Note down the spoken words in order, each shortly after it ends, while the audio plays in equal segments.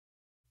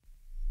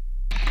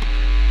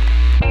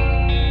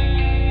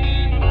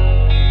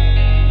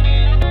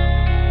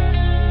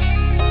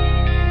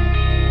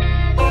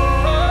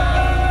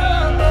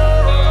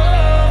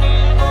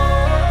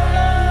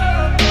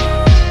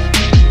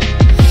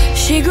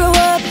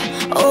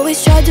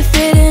always tried to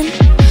fit in.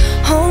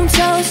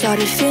 Hometown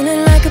started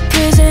feeling like a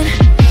prison.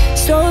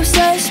 So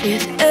obsessed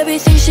with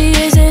everything she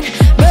isn't.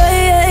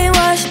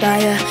 Brainwashed by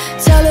a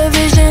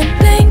television.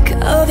 Blink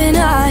of an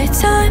eye,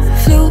 time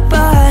flew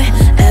by.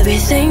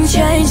 Everything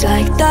changed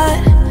like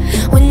that.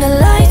 When the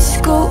lights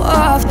go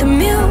off, the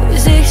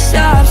music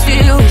stops. Do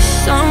you wish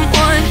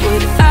someone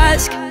would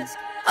ask,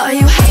 are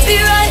you happy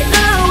right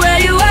now where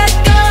you at,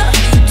 girl?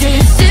 Do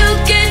you still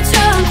get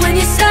drunk when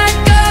you're sad,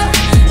 girl?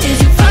 Did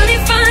you finally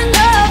find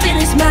love in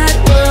this mad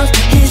world?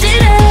 Is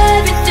it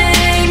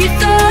everything you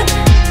thought?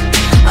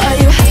 Are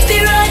you happy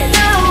right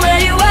now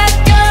where you at,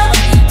 girl?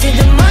 Did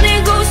the money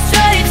go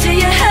straight to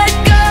your head,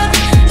 girl?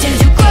 Did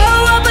you grow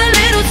up a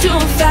little too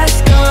fast,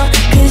 girl?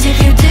 Cause if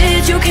you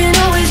did, you can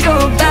always go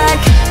back,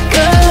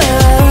 girl.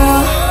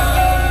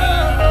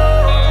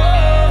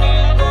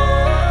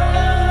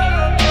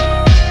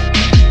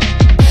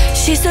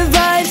 She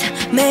survived,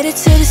 made it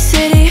to the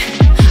city.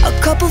 A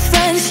couple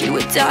friends she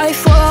would die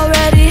for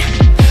already.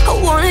 I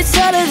wanna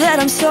tell her that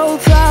I'm so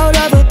proud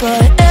of her,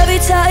 but every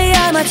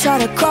time I try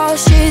to call,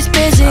 she's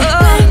busy.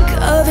 Blink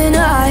of an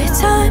eye,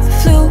 time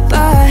flew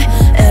by.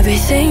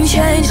 Everything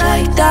changed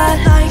like that.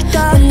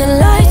 When the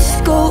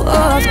lights go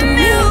off, the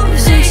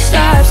music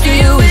stops. Do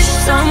you wish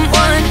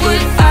someone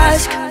would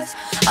ask,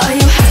 are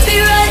you happy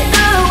right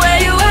now where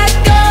you at,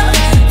 girl?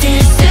 Do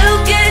you still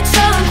get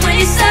drunk when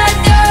you're sad,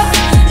 girl?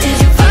 Did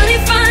you finally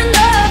find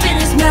love in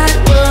this mad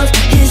world?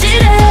 Is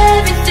it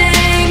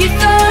everything you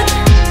thought?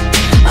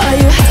 Are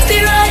you happy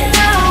right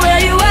now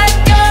where you at,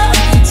 girl?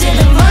 Did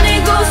the money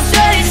go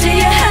straight to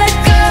your head,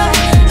 girl?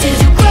 Did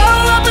you grow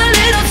up a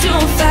little too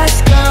fast,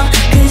 girl?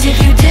 Cause if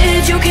you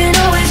did, you can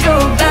always go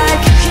back,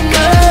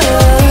 girl.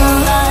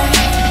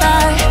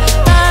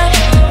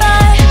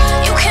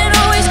 You can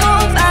always go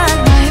back,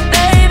 my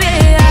baby.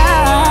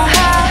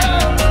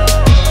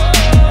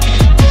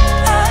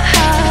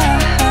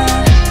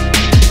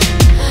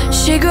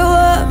 She grew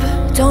up,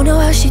 don't know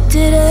how she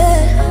did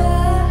it.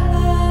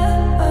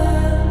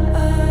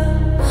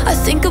 I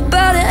think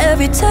about it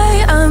every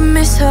day, I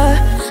miss her,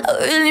 I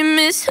really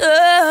miss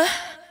her.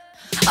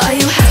 Are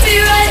you happy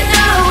right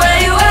now where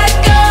you at,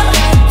 girl?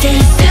 Do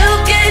you still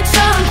get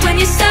drunk when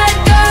you're sad,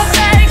 girl?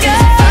 Did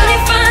you finally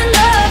find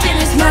love in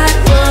this mad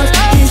world?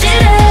 Is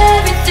it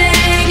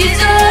everything you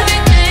thought?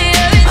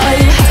 Are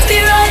you happy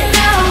right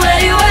now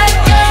where you at,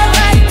 girl?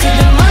 Did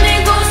the money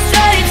go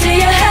straight to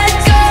your head,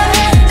 girl?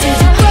 Did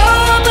you grow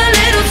up a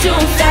little too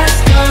fast,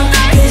 girl?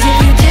 Cause if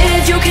you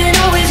did, you can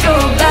always go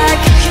back,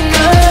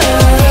 girl.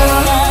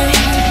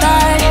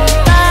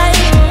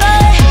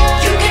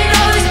 You can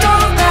always go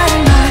back,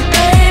 my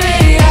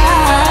baby.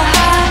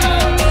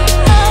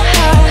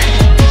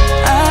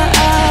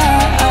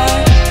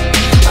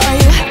 Are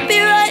you happy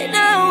right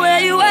now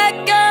where you at,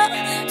 girl?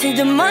 Did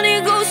the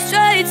money go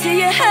straight to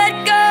your head,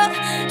 girl?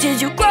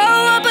 Did you grow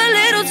up a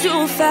little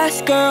too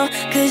fast, girl?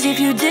 Cause if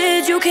you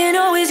did, you can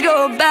always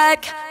go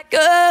back,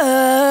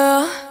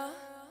 girl.